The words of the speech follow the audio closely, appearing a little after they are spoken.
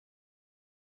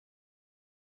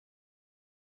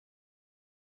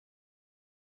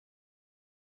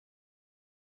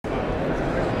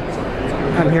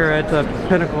I'm here at the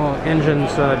Pinnacle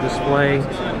Engines display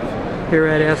here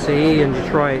at SAE in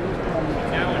Detroit.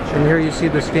 And here you see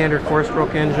the standard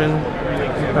 4-stroke engine,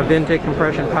 of intake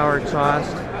compression power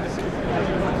exhaust.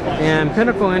 And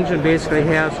Pinnacle Engine basically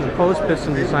has an opposed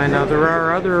piston design. Now there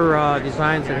are other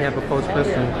designs that have opposed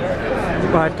piston,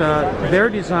 but their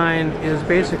design is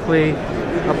basically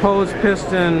opposed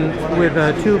piston with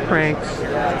two cranks,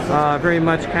 very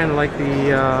much kind of like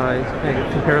the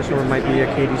comparison with might be a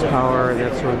Katie's Power,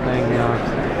 that sort of thing.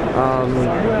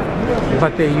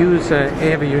 But they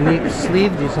have a unique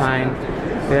sleeve design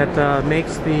that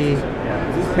makes the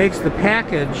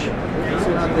package,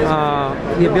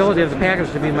 the ability of the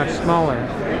package to be much smaller,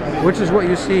 which is what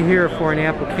you see here for an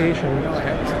application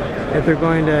that they're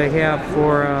going to have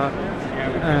for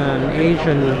an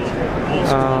Asian,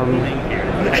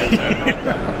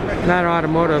 not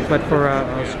automotive, but for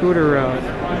a scooter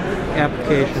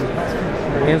application.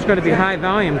 And it's going to be high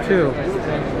volume too.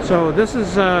 So this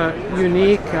is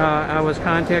unique. I was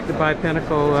contacted by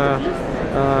Pinnacle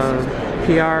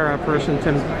PR person,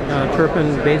 Tim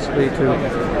Turpin, basically to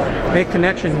make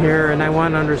connection here, and I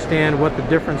want to understand what the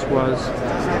difference was.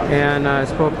 And I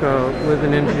spoke with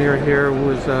an engineer here who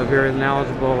was very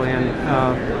knowledgeable and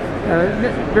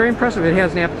very impressive. It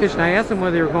has an application. I asked them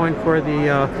whether they were going for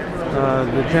the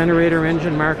generator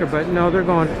engine market, but no, they're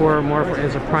going for more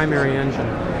as a primary engine,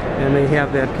 and they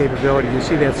have that capability. You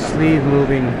see that sleeve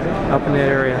moving up in that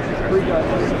area.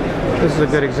 This is a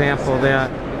good example of that.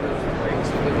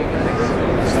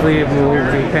 Sleeve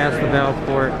moving past the valve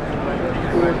port.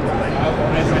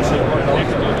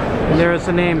 And there's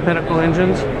the name Pinnacle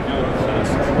Engines.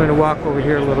 I'm going to walk over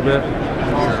here a little bit.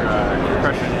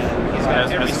 As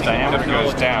the diameter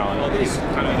goes down, the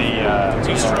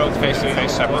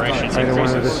face-to-face separation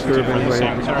increases to the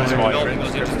same turns volume,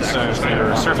 so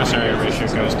your surface area ratio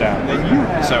goes down.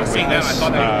 So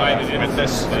with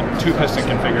this two-piston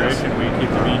configuration, we keep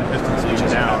the main piston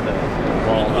speed down,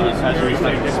 while as we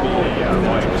increase the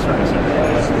volume of surface area.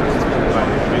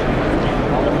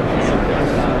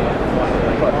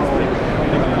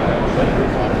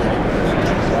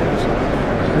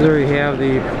 There you have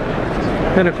the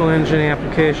Pinnacle Engine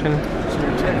application.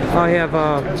 I'll have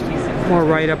more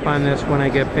write-up on this when I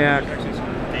get back,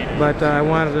 but I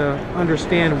wanted to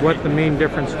understand what the main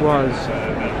difference was,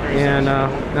 and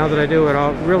now that I do, it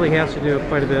all really has to do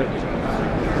quite a bit,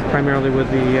 primarily with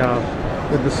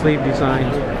the sleeve design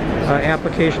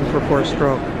application for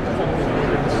 4-stroke.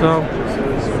 So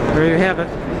there you have it,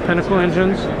 Pinnacle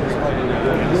Engines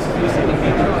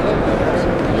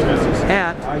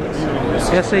at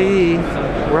SAE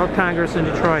World Congress in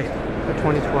Detroit for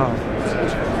 2012.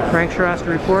 Frank Sherosky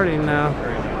reporting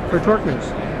for Torque News.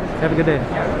 Have a good day.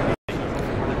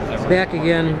 Back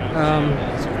again.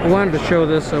 I wanted to show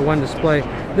this one display.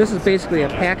 This is basically a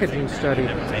packaging study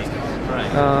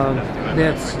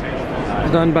that's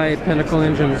done by Pinnacle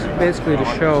Engines, basically to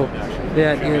show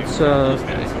that its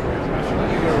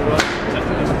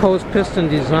opposed piston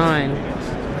design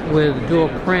with dual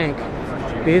crank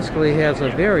basically has a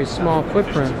very small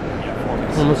footprint,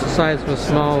 almost the size of a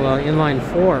small inline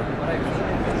 4,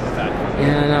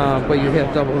 and but you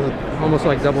have almost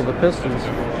like double the pistons.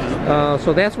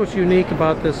 So that's what's unique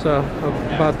about this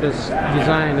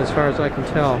design, as far as I can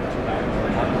tell.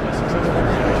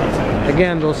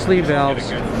 Again, those sleeve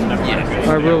valves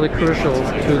are really crucial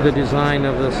to the design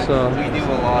of this. We do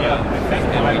a lot of,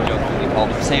 and we jokingly call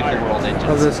them Save the World engines.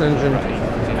 Of this engine.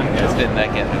 It's been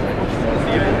that good.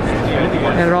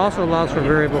 And it also allows for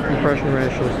variable compression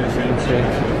ratios, as you can see.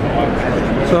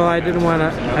 So I didn't want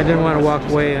to walk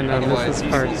away and miss this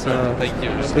part.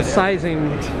 The sizing.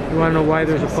 You want to know why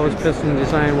there's a opposed piston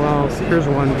design? Well, here's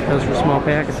one, because for small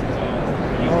packaging,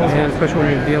 and especially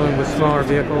when you're dealing with smaller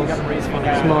vehicles,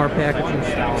 smaller packaging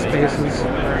spaces.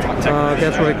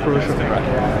 That's really crucial.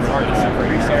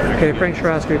 Okay, Frank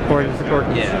Sherosky reporting for Torque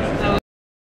News.